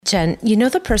Jen, you know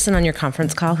the person on your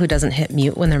conference call who doesn't hit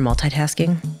mute when they're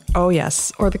multitasking? Oh,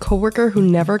 yes. Or the coworker who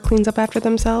never cleans up after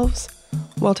themselves?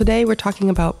 Well, today we're talking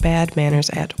about bad manners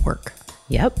at work.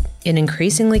 Yep. In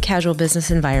increasingly casual business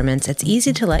environments, it's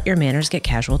easy to let your manners get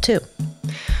casual too.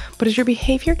 But is your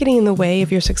behavior getting in the way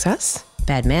of your success?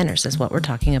 Bad manners is what we're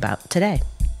talking about today.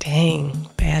 Dang,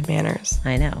 bad manners.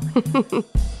 I know.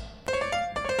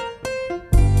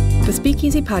 The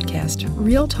Speakeasy Podcast,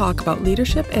 real talk about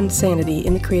leadership and sanity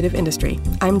in the creative industry.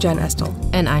 I'm Jen Estel.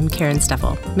 And I'm Karen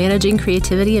Steffel. Managing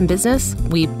creativity in business,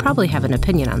 we probably have an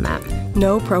opinion on that.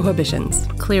 No prohibitions.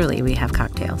 Clearly, we have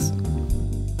cocktails.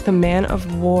 The Man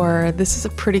of War. This is a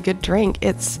pretty good drink.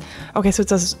 It's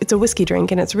a whiskey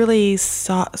drink, and it's really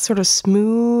sort of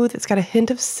smooth. It's got a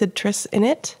hint of citrus in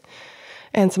it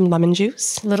and some lemon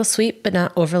juice. A little sweet, but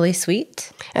not overly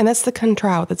sweet. And that's the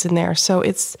Contrao that's in there. So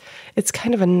it's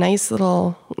kind of a nice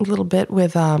little bit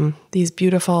with these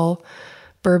beautiful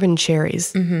bourbon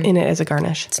cherries in it as a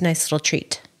garnish. It's a nice little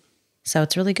treat. So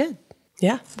it's really good.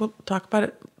 Yeah, we'll talk about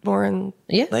it more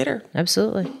later.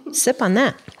 Absolutely. Sip on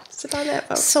that. Sip on that,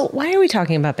 folks. So why are we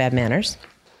talking about bad manners?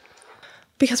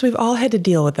 Because we've all had to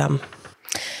deal with them.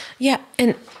 Yeah,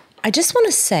 and I just want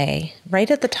to say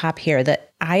right at the top here that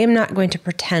I am not going to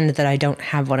pretend that I don't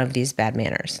have one of these bad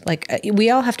manners. Like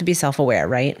we all have to be self-aware,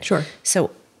 right? Sure.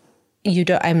 So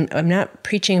I'm not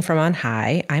preaching from on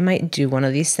high. I might do one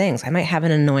of these things. I might have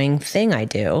an annoying thing I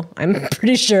do. I'm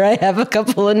pretty sure I have a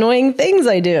couple annoying things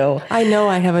I do. I know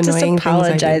I have annoying just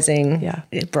apologizing things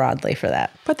I do. Broadly for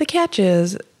that. But the catch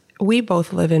is we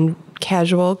both live in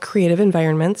casual, creative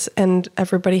environments, and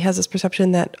everybody has this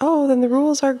perception that, oh, then the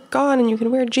rules are gone and you can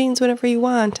wear jeans whenever you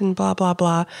want and blah, blah,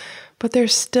 blah. But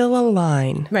there's still a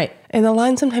line. Right. And the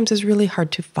line sometimes is really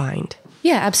hard to find.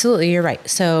 Yeah, absolutely. You're right.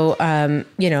 So,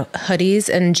 hoodies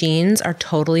and jeans are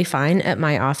totally fine at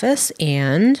my office.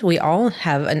 And we all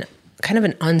have an kind of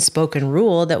an unspoken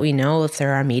rule that we know if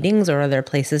there are meetings or other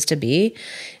places to be,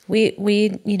 we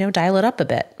dial it up a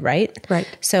bit. Right. Right.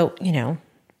 So,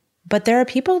 but there are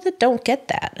people that don't get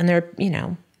that. And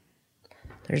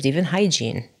there's even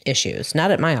hygiene issues,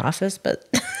 not at my office, but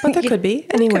there could be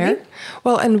anywhere. Could be.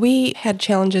 Well, and we had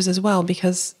challenges as well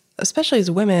because especially as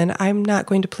women, I'm not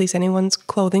going to police anyone's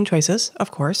clothing choices,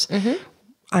 of course. Mm-hmm.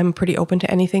 I'm pretty open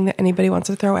to anything that anybody wants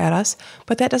to throw at us,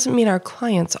 but that doesn't mean our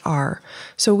clients are.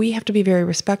 So we have to be very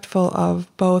respectful of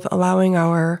both allowing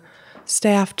our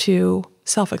staff to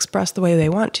self-express the way they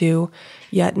want to,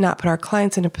 yet not put our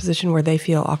clients in a position where they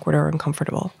feel awkward or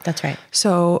uncomfortable. That's right.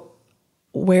 So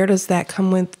where does that come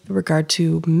with regard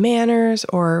to manners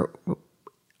or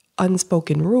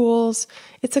unspoken rules?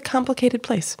 It's a complicated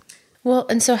place. Well,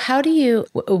 and so how do you,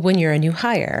 when you're a new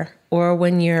hire or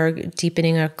when you're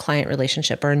deepening a client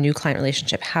relationship or a new client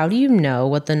relationship, how do you know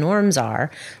what the norms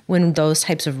are when those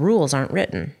types of rules aren't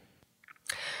written?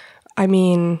 I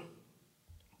mean,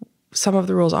 some of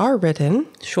the rules are written.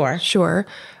 Sure.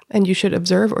 And you should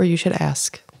observe or you should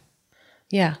ask.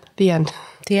 Yeah. The end.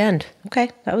 The end. Okay.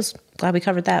 Glad we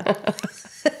covered that.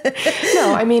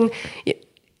 No, I mean,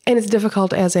 and it's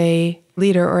difficult as a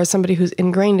leader or as somebody who's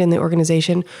ingrained in the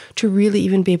organization to really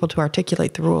even be able to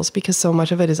articulate the rules because so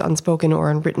much of it is unspoken or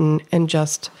unwritten and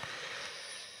just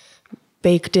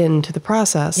baked into the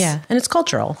process. Yeah, and it's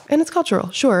cultural.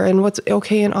 Sure. And what's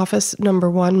okay in office number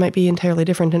 1 might be entirely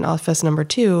different in office number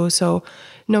 2. So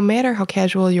no matter how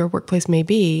casual your workplace may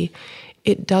be,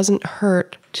 it doesn't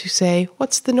hurt to say,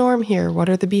 what's the norm here? What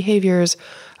are the behaviors?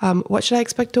 What should I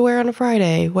expect to wear on a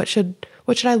Friday? What should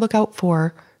I look out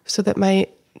for so that my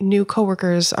new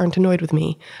coworkers aren't annoyed with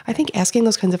me? I think asking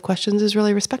those kinds of questions is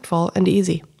really respectful and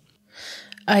easy.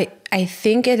 I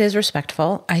think it is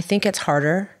respectful. I think it's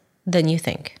harder than you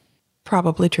think.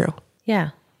 Probably true.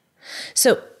 Yeah.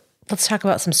 So let's talk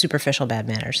about some superficial bad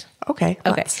manners. Okay.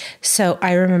 So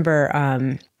I remember,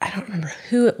 I don't remember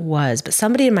who it was, but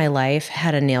somebody in my life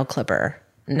had a nail clipper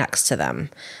next to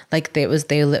them. Like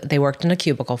they worked in a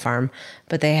cubicle farm,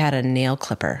 but they had a nail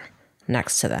clipper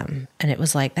next to them. And it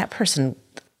was like that person.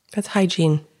 That's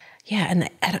hygiene. Yeah. And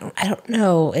I don't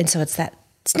know. And so it's that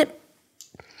snip.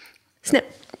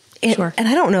 And, sure. And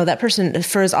I don't know that person,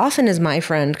 for as often as my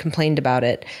friend complained about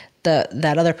it,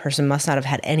 that other person must not have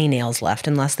had any nails left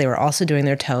unless they were also doing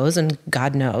their toes, and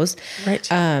God knows. Right.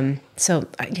 So,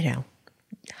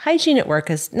 hygiene at work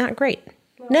is not great.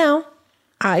 Now,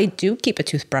 I do keep a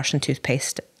toothbrush and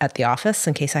toothpaste at the office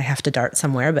in case I have to dart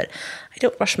somewhere, but I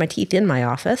don't brush my teeth in my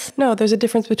office. No, there's a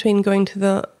difference between going to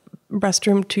the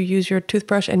restroom to use your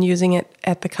toothbrush and using it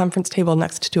at the conference table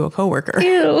next to a coworker.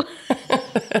 Ew.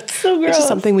 So gross. Which is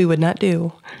something we would not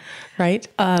do, right?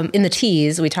 In the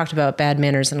teas, we talked about bad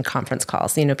manners in conference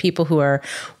calls. People who are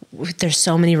there's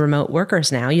so many remote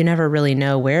workers now. You never really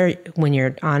know when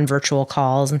you're on virtual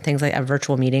calls and things like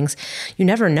virtual meetings, you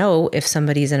never know if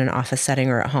somebody's in an office setting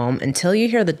or at home until you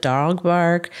hear the dog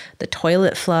bark, the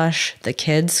toilet flush, the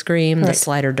kids scream, the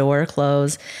slider door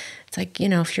close. It's like,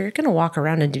 if you're going to walk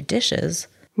around and do dishes,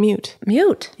 mute.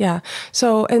 Yeah.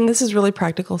 So, and this is really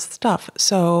practical stuff.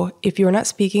 So if you're not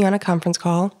speaking on a conference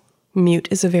call, mute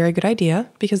is a very good idea,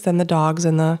 because then the dogs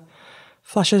and the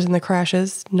flushes and the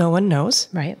crashes, no one knows.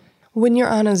 Right. When you're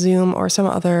on a Zoom or some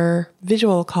other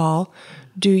visual call,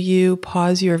 do you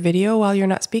pause your video while you're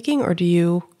not speaking, or do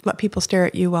you let people stare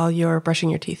at you while you're brushing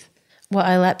your teeth? Well,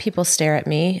 I let people stare at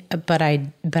me, but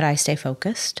I stay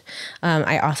focused.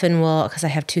 I often will, because I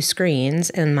have two screens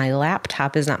and my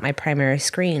laptop is not my primary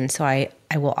screen. So I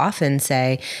will often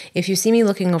say, if you see me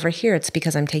looking over here, it's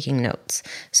because I'm taking notes,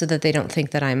 so that they don't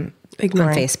think that I'm ignoring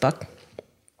on Facebook.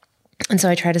 And so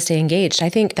I try to stay engaged. I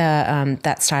think that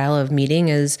that style of meeting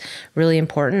is really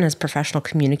important as professional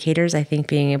communicators. I think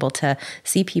being able to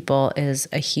see people is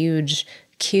a huge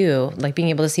cue. Like being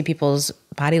able to see people's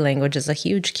body language is a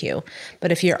huge cue.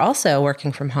 But if you're also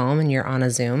working from home and you're on a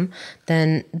Zoom,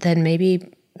 then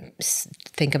maybe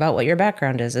think about what your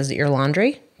background is. Is it your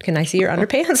laundry? Can I see your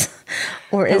underpants?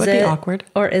 Or is it awkward?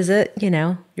 Or is it,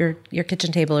 your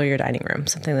kitchen table or your dining room?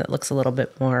 Something that looks a little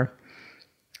bit more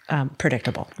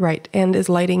predictable. Right. And is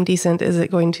lighting decent? Is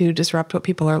it going to disrupt what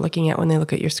people are looking at when they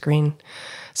look at your screen?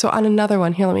 So on another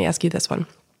one, here, let me ask you this one.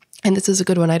 And this is a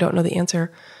good one. I don't know the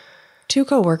answer. Two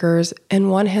coworkers,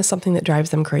 and one has something that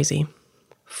drives them crazy.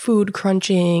 Food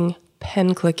crunching,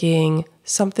 pen clicking,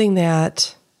 something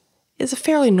that is a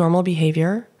fairly normal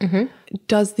behavior. Mm-hmm.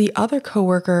 Does the other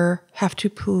coworker have to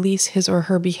police his or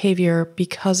her behavior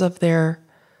because of their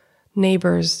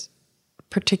neighbor's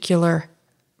particular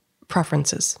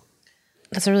preferences?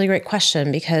 That's a really great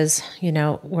question, because,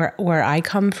 where I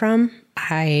come from,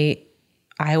 I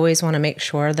always want to make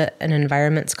sure that an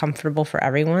environment's comfortable for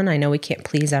everyone. I know we can't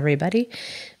please everybody,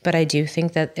 but I do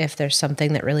think that if there's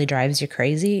something that really drives you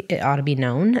crazy, it ought to be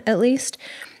known at least.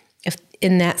 If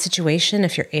in that situation,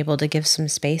 if you're able to give some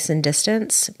space and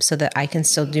distance so that I can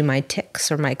still do my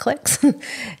ticks or my clicks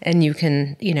and you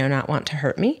can, not want to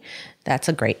hurt me, that's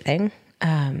a great thing.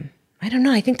 I don't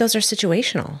know. I think those are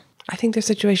situational. I think they're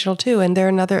situational too. And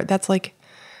that's like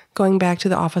going back to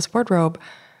the office wardrobe.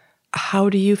 How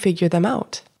do you figure them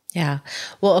out? Yeah.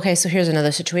 Well, okay. So here's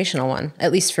another situational one,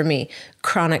 at least for me,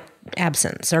 chronic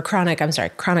absence or chronic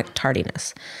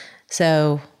tardiness.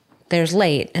 So there's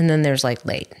late and then there's like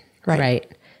late, right?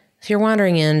 If you're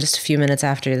wandering in just a few minutes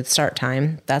after the start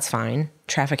time, that's fine.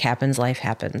 Traffic happens, life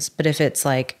happens. But if it's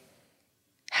like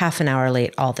half an hour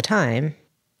late all the time,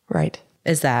 right?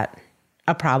 Is that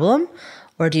a problem?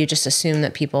 Or do you just assume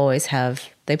that people always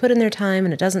they put in their time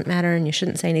and it doesn't matter and you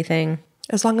shouldn't say anything?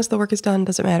 As long as the work is done,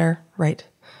 doesn't matter, right?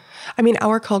 I mean,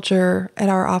 our culture at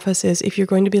our office is if you're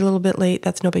going to be a little bit late,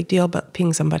 that's no big deal, but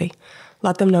ping somebody.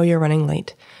 Let them know you're running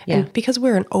late. Yeah. And because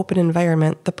we're an open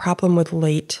environment, the problem with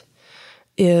late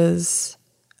is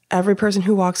every person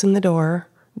who walks in the door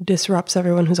disrupts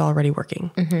everyone who's already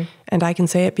working. Mm-hmm. And I can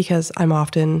say it because I'm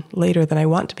often later than I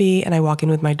want to be, and I walk in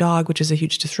with my dog, which is a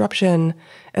huge disruption,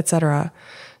 etc.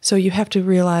 So you have to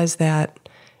realize that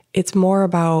it's more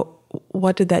about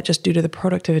what did that just do to the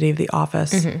productivity of the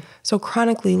office. Mm-hmm. So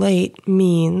chronically late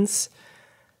means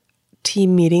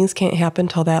team meetings can't happen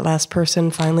till that last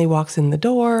person finally walks in the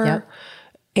door. Yep.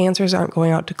 Answers aren't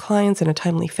going out to clients in a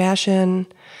timely fashion.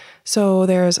 So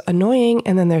there's annoying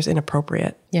and then there's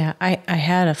inappropriate. Yeah, I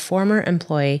had a former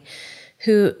employee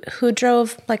who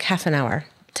drove like half an hour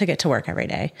to get to work every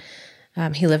day.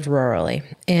 He lived rurally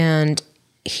and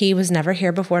he was never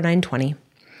here before 9:20.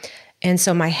 And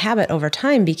so my habit over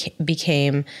time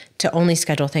became to only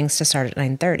schedule things to start at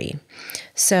 9:30.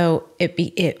 So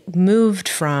it moved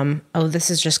from,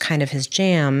 this is just kind of his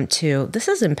jam, to this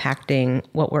is impacting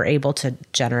what we're able to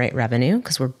generate revenue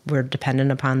because we're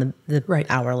dependent upon the right.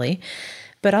 hourly.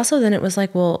 But also then it was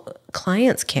like, well,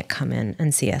 clients can't come in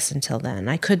and see us until then.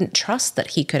 I couldn't trust that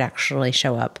he could actually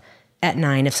show up at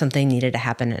 9 if something needed to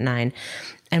happen at 9.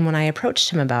 And when I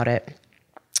approached him about it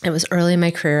was early in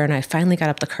my career and I finally got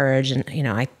up the courage and,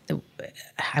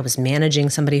 I was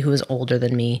managing somebody who was older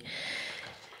than me.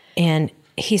 And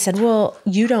he said, well,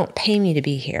 you don't pay me to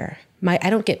be here.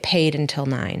 I don't get paid until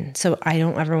 9. So I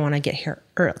don't ever want to get here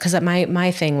early. Because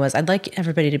my thing was I'd like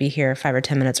everybody to be here 5 or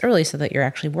 10 minutes early so that you're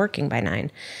actually working by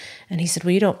 9. And he said,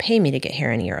 well, you don't pay me to get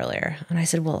here any earlier. And I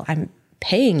said, well, I'm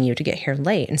paying you to get here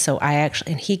late. And so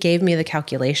and he gave me the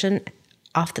calculation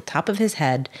off the top of his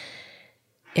head.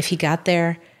 If he got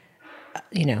there,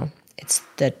 it's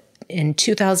the in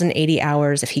 2,080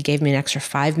 hours, if he gave me an extra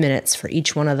 5 minutes for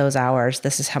each one of those hours,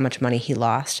 this is how much money he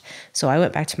lost. So I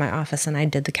went back to my office and I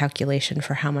did the calculation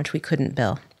for how much we couldn't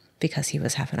bill because he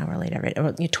was half an hour late every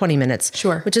 20 minutes,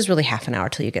 Sure. which is really half an hour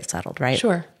till you get settled, right?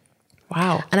 Sure.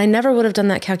 Wow. And I never would have done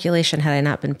that calculation had I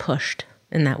not been pushed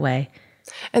in that way.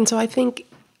 And so I think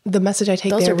the message I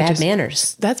take Those there, are bad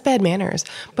manners. That's bad manners.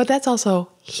 But that's also,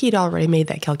 he'd already made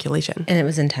that calculation. And it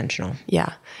was intentional.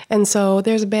 Yeah. And so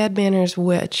there's bad manners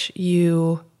which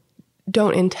you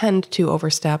don't intend to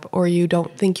overstep or you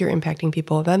don't think you're impacting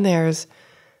people. Then there's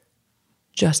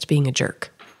just being a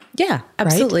jerk. Yeah,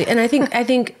 absolutely. Right? And I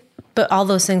think, but all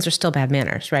those things are still bad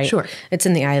manners, right? Sure. It's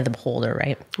in the eye of the beholder,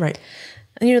 right? Right.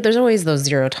 And, there's always those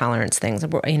zero tolerance things,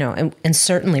 and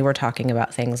certainly we're talking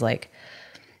about things like,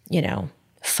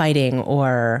 fighting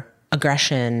or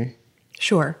aggression.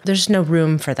 Sure. There's no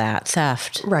room for that.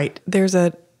 Theft. Right. There's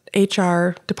a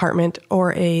HR department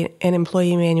or an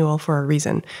employee manual for a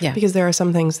reason. Yeah. Because there are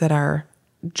some things that are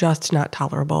just not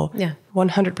tolerable. Yeah.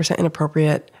 100%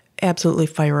 inappropriate, absolutely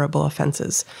fireable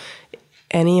offenses.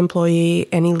 Any employee,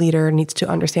 any leader needs to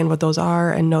understand what those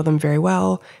are and know them very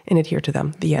well and adhere to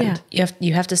them. The end. Yeah.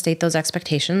 You have to state those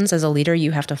expectations. As a leader,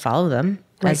 you have to follow them.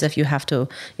 Right. As if you have to,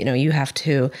 you have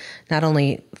to not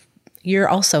only, you're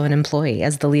also an employee.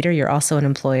 As the leader, you're also an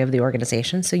employee of the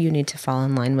organization. So you need to fall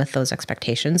in line with those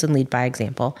expectations and lead by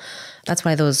example. That's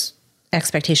why those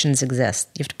expectations exist.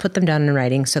 You have to put them down in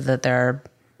writing so that there are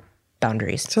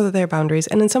boundaries.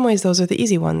 And in some ways, those are the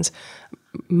easy ones.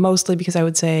 Mostly because I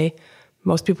would say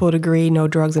most people would agree no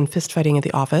drugs and fist fighting at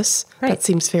the office. Right. That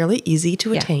seems fairly easy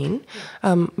to attain.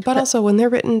 But also when they're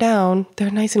written down,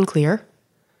 they're nice and clear.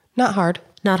 Not hard.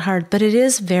 Not hard, but it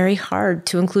is very hard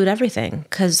to include everything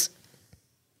because,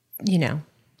 there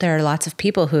are lots of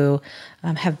people who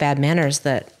have bad manners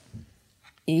that,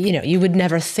 you would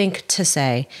never think to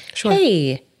say, sure.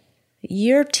 Hey,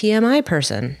 you're TMI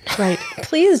person. Right.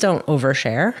 Please don't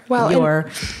overshare your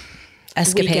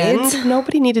escapades. Weekend,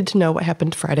 nobody needed to know what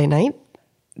happened Friday night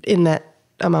in that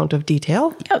amount of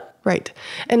detail. Yep. Right.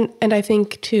 And I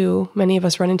think, too, many of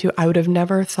us run into, I would have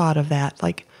never thought of that.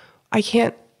 Like,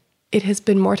 it has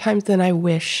been more times than I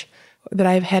wish that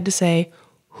I've had to say,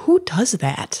 who does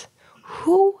that?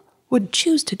 Who would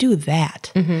choose to do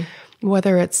that? Mm-hmm.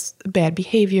 Whether it's bad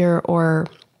behavior or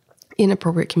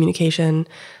inappropriate communication,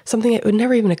 something that would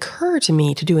never even occur to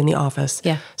me to do in the office.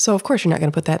 Yeah. So, of course, you're not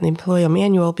going to put that in the employee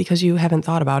manual because you haven't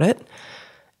thought about it.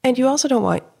 And you also don't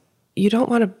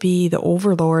want to be the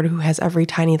overlord who has every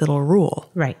tiny little rule.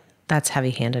 Right. That's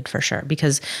heavy-handed for sure,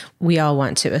 because we all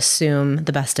want to assume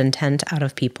the best intent out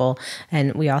of people,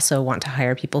 and we also want to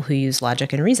hire people who use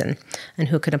logic and reason and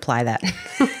who can apply that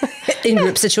in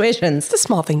group situations. It's a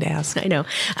small thing to ask. I know.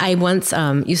 I once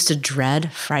used to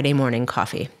dread Friday morning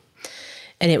coffee,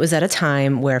 and it was at a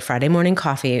time where Friday morning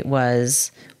coffee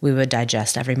was, we would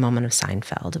digest every moment of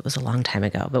Seinfeld. It was a long time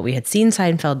ago, but we had seen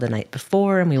Seinfeld the night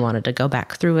before, and we wanted to go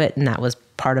back through it, and that was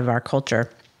part of our culture.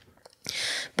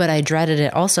 But I dreaded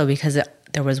it also because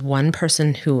there was one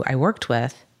person who I worked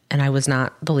with, and I was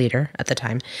not the leader at the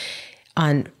time.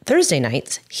 On Thursday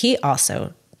nights, he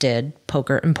also did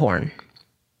poker and porn.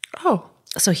 Oh.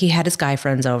 So he had his guy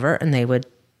friends over, and they would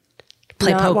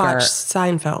play poker. Watch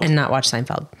Seinfeld. And not watch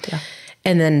Seinfeld. Yeah.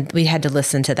 And then we had to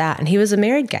listen to that. And he was a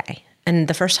married guy. And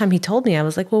the first time he told me, I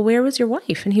was like, well, where was your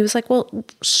wife? And he was like, well,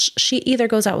 she either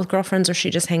goes out with girlfriends or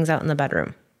she just hangs out in the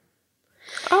bedroom.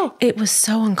 Oh. It was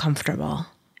so uncomfortable.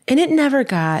 And it never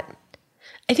got,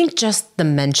 I think just the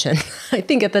mention, I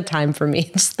think at the time for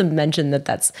me, just the mention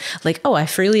that's like, oh, I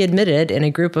freely admitted in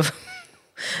a group of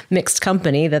mixed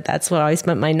company that's what I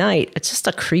spent my night. It's just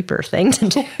a creeper thing to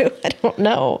do. I don't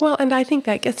know. Well, and I think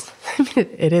that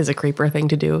it is a creeper thing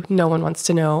to do. No one wants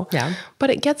to know. Yeah. But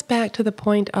it gets back to the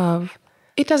point of,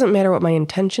 it doesn't matter what my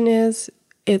intention is.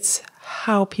 It's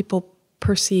how people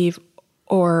perceive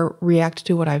or react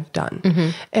to what I've done. Mm-hmm.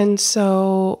 And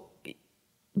so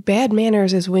bad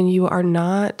manners is when you are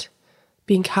not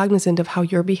being cognizant of how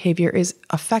your behavior is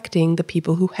affecting the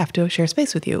people who have to share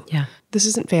space with you. Yeah. This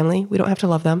isn't family. We don't have to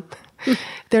love them.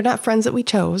 They're not friends that we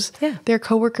chose. Yeah. They're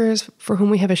coworkers for whom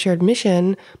we have a shared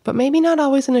mission, but maybe not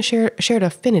always in a shared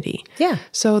affinity. Yeah.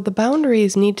 So the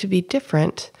boundaries need to be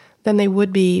different than they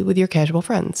would be with your casual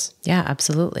friends. Yeah,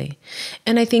 absolutely.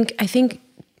 And I think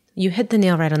you hit the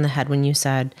nail right on the head when you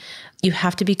said you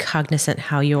have to be cognizant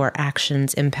how your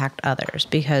actions impact others,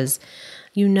 because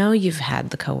you've had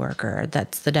the coworker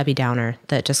that's the Debbie Downer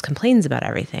that just complains about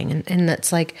everything. And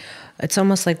that's like, it's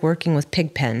almost like working with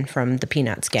Pigpen from the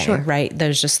Peanuts gang, sure. Right?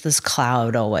 There's just this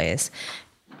cloud always.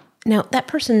 Now, that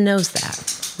person knows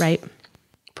that, right?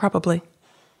 Probably.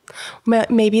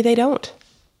 Maybe they don't.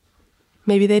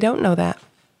 Maybe they don't know that.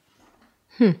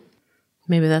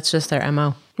 Maybe that's just their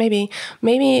MO. Maybe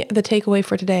the takeaway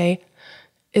for today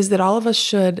is that all of us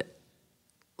should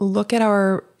look at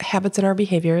our habits and our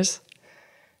behaviors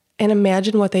and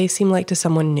imagine what they seem like to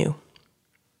someone new.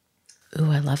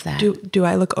 Ooh, I love that. Do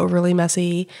I look overly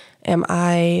messy? Am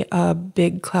I a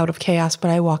big cloud of chaos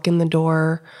when I walk in the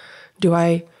door? Do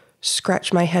I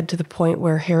scratch my head to the point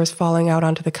where hair is falling out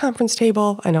onto the conference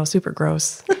table? I know, super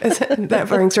gross. That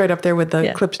ranks right up there with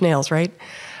the clipped nails, right?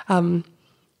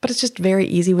 But it's just very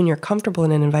easy when you're comfortable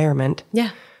in an environment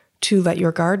to let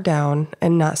your guard down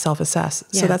and not self-assess.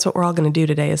 So that's what we're all going to do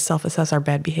today is self-assess our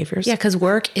bad behaviors. Yeah, because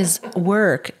work is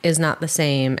not the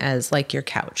same as like your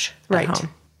couch at home.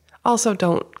 Also,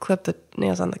 don't clip the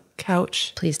nails on the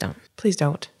couch. Please don't. Please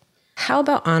don't. How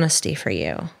about honesty for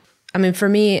you? I mean, for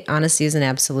me, honesty is an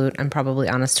absolute. I'm probably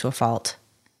honest to a fault.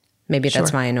 Maybe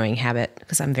that's my annoying habit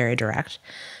because I'm very direct.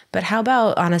 But how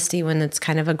about honesty when it's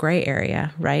kind of a gray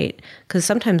area, right? Because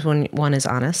sometimes when one is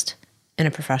honest in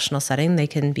a professional setting, they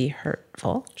can be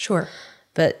hurtful. Sure.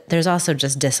 But there's also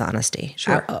just dishonesty,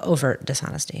 overt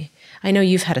dishonesty. I know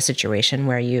you've had a situation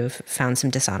where you've found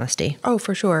some dishonesty. Oh,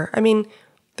 for sure. I mean,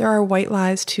 there are white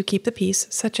lies to keep the peace,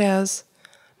 such as,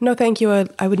 no, thank you,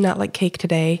 I would not like cake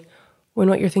today, when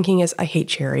what you're thinking is, I hate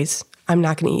cherries. I'm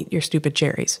not going to eat your stupid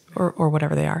cherries, or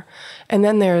whatever they are. And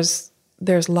then there's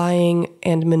lying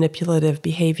and manipulative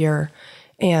behavior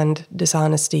and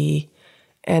dishonesty.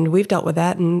 And we've dealt with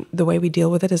that. And the way we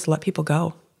deal with it is let people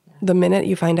go. The minute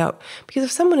you find out, because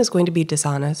if someone is going to be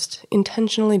dishonest,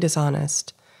 intentionally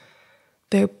dishonest,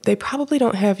 they probably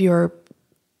don't have your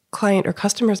client or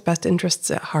customer's best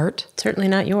interests at heart. Certainly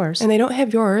not yours. And they don't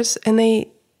have yours. And they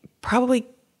probably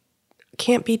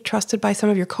can't be trusted by some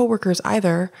of your coworkers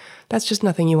either. That's just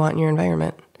nothing you want in your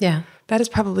environment. Yeah. That is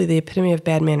probably the epitome of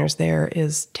bad manners there,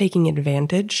 is taking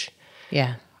advantage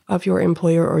of your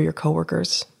employer or your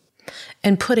coworkers.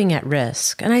 And putting at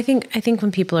risk. And I think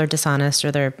when people are dishonest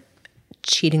or they're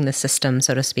cheating the system,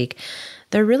 so to speak,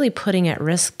 they're really putting at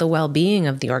risk the well-being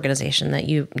of the organization that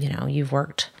you've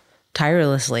worked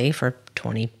tirelessly for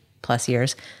 20 plus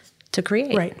years to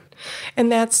create. Right.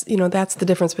 And that's the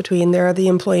difference between, there are the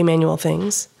employee manual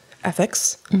things,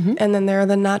 ethics, and then there are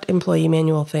the not employee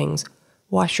manual things.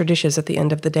 Wash your dishes at the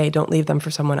end of the day. Don't leave them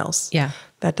for someone else. Yeah.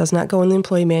 That does not go in the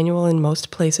employee manual in most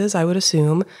places, I would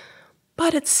assume,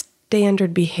 but it's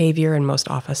standard behavior in most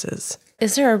offices.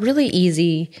 Is there a really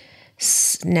easy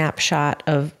snapshot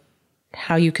of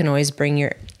how you can always bring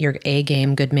your A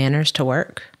game, good manners to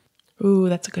work? Ooh,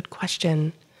 that's a good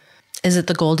question. Is it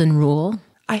the golden rule?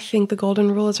 I think the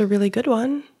golden rule is a really good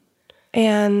one.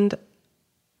 And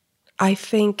I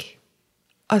think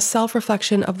a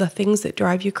self-reflection of the things that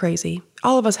drive you crazy.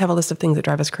 All of us have a list of things that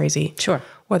drive us crazy. Sure.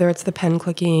 Whether it's the pen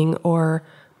clicking or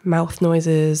mouth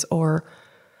noises or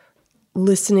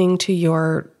listening to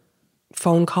your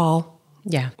phone call.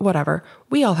 Yeah. Whatever.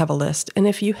 We all have a list. And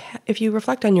if you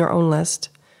reflect on your own list,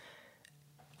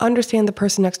 understand the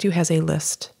person next to you has a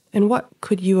list. And what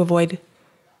could you avoid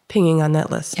pinging on that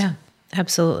list? Yeah,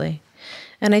 absolutely.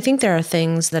 And I think there are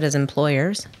things that as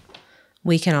employers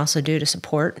we can also do to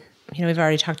support. We've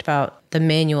already talked about the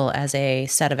manual as a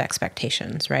set of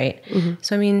expectations, right?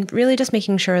 So, I mean, really just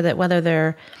making sure that whether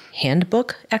they're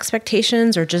handbook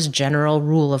expectations or just general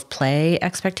rule of play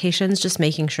expectations, just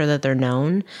making sure that they're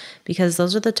known, because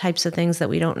those are the types of things that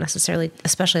we don't necessarily,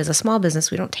 especially as a small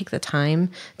business, we don't take the time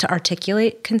to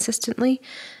articulate consistently,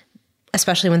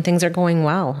 especially when things are going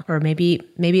well. Or maybe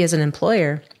as an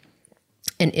employer,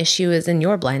 an issue is in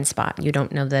your blind spot. You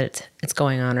don't know that it's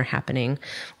going on or happening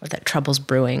or that trouble's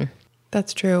brewing.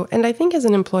 That's true. And I think as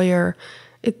an employer,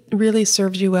 it really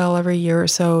serves you well every year or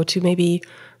so to maybe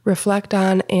reflect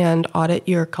on and audit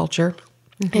your culture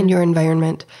and your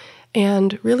environment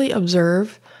and really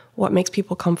observe what makes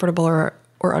people comfortable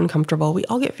or uncomfortable. We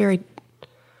all get very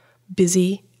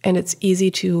busy and it's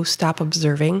easy to stop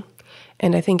observing.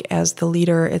 And I think as the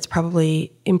leader, it's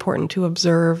probably important to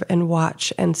observe and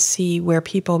watch and see where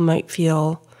people might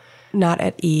feel not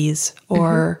at ease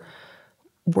or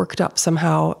worked up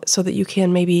somehow, so that you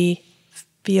can maybe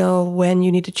feel when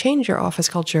you need to change your office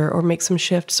culture or make some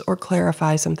shifts or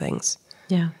clarify some things.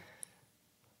 Yeah.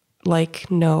 Like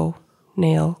no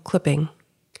nail clipping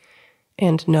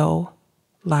and no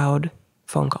loud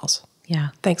phone calls. Yeah.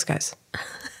 Thanks, guys.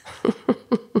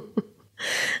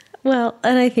 Well,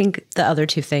 and I think the other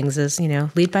two things is,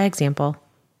 lead by example,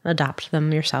 adopt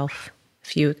them yourself.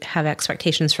 If you have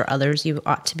expectations for others, you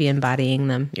ought to be embodying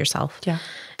them yourself. Yeah.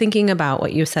 Thinking about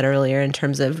what you said earlier in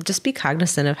terms of just be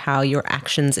cognizant of how your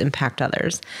actions impact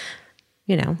others.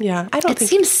 Yeah, it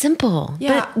seems simple.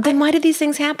 Yeah, but then why do these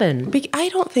things happen? I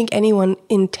don't think anyone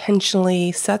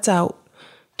intentionally sets out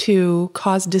to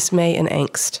cause dismay and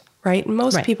angst, right?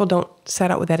 Most people don't set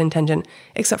out with that intention,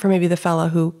 except for maybe the fella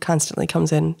who constantly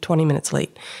comes in 20 minutes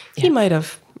late. He might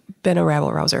have been a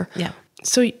rabble-rouser. Yeah.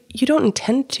 So you don't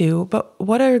intend to, but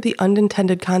what are the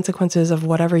unintended consequences of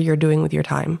whatever you're doing with your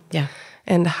time? Yeah.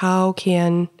 And how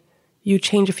can you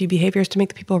change a few behaviors to make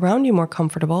the people around you more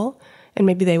comfortable? And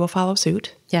maybe they will follow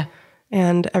suit. Yeah.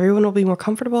 And everyone will be more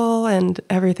comfortable and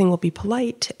everything will be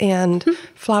polite and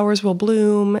flowers will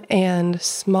bloom and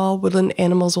small woodland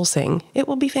animals will sing. It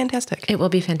will be fantastic. It will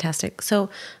be fantastic. So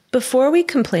before we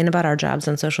complain about our jobs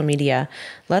on social media,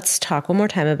 let's talk one more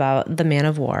time about the Man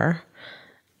of War.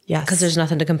 Yes. Because there's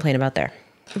nothing to complain about there.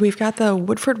 We've got the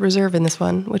Woodford Reserve in this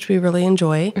one, which we really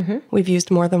enjoy. We've used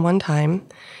more than one time.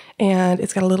 And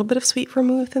it's got a little bit of sweet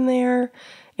vermouth in there.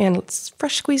 And it's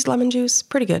fresh squeezed lemon juice.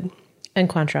 Pretty good. And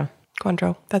Cointreau.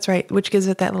 Cointreau, that's right, which gives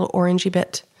it that little orangey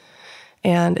bit.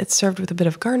 And it's served with a bit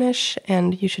of garnish,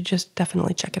 and you should just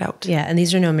definitely check it out. Yeah, and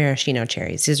these are no maraschino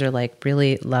cherries. These are like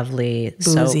really lovely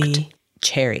Boozy soaked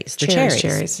cherries. The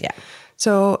cherries. Yeah.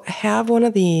 So have one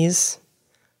of these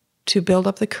to build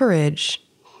up the courage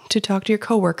to talk to your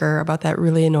coworker about that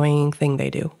really annoying thing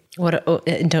they do.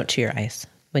 And don't chew your ice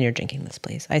when you're drinking this,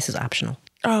 please. Ice is optional.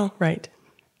 Oh, right.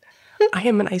 I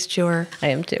am an ice chewer. I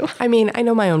am too. I mean, I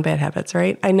know my own bad habits,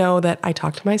 right? I know that I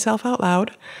talk to myself out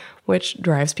loud, which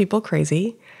drives people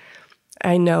crazy.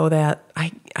 I know that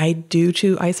I do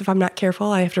chew ice if I'm not careful.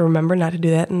 I have to remember not to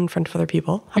do that in front of other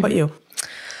people. How about you?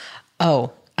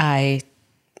 Oh, I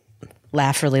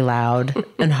laugh really loud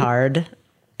and hard.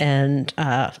 And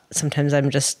sometimes I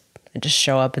just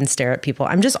show up and stare at people.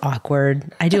 I'm just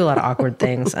awkward. I do a lot of awkward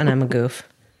things and I'm a goof.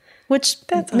 Which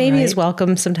that's maybe is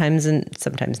welcome sometimes and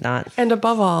sometimes not. And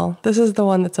above all, this is the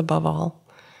one that's above all.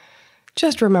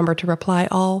 Just remember to reply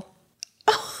all.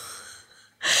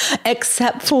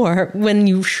 Except for when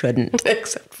you shouldn't.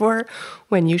 Except for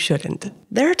when you shouldn't.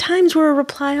 There are times where a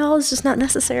reply all is just not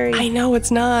necessary. I know it's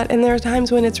not. And there are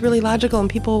times when it's really logical and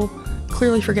people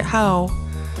clearly forget how.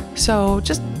 So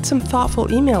just some thoughtful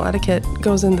email etiquette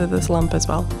goes into this lump as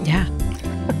well. Yeah.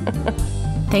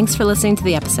 Thanks for listening to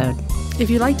the episode. If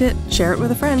you liked it, share it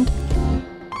with a friend.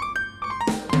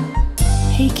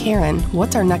 Hey, Karen,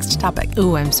 what's our next topic?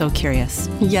 Ooh, I'm so curious.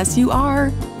 Yes, you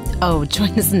are. Oh,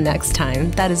 join us next time.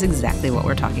 That is exactly what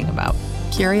we're talking about.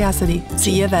 Curiosity.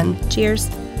 See you then. Cheers.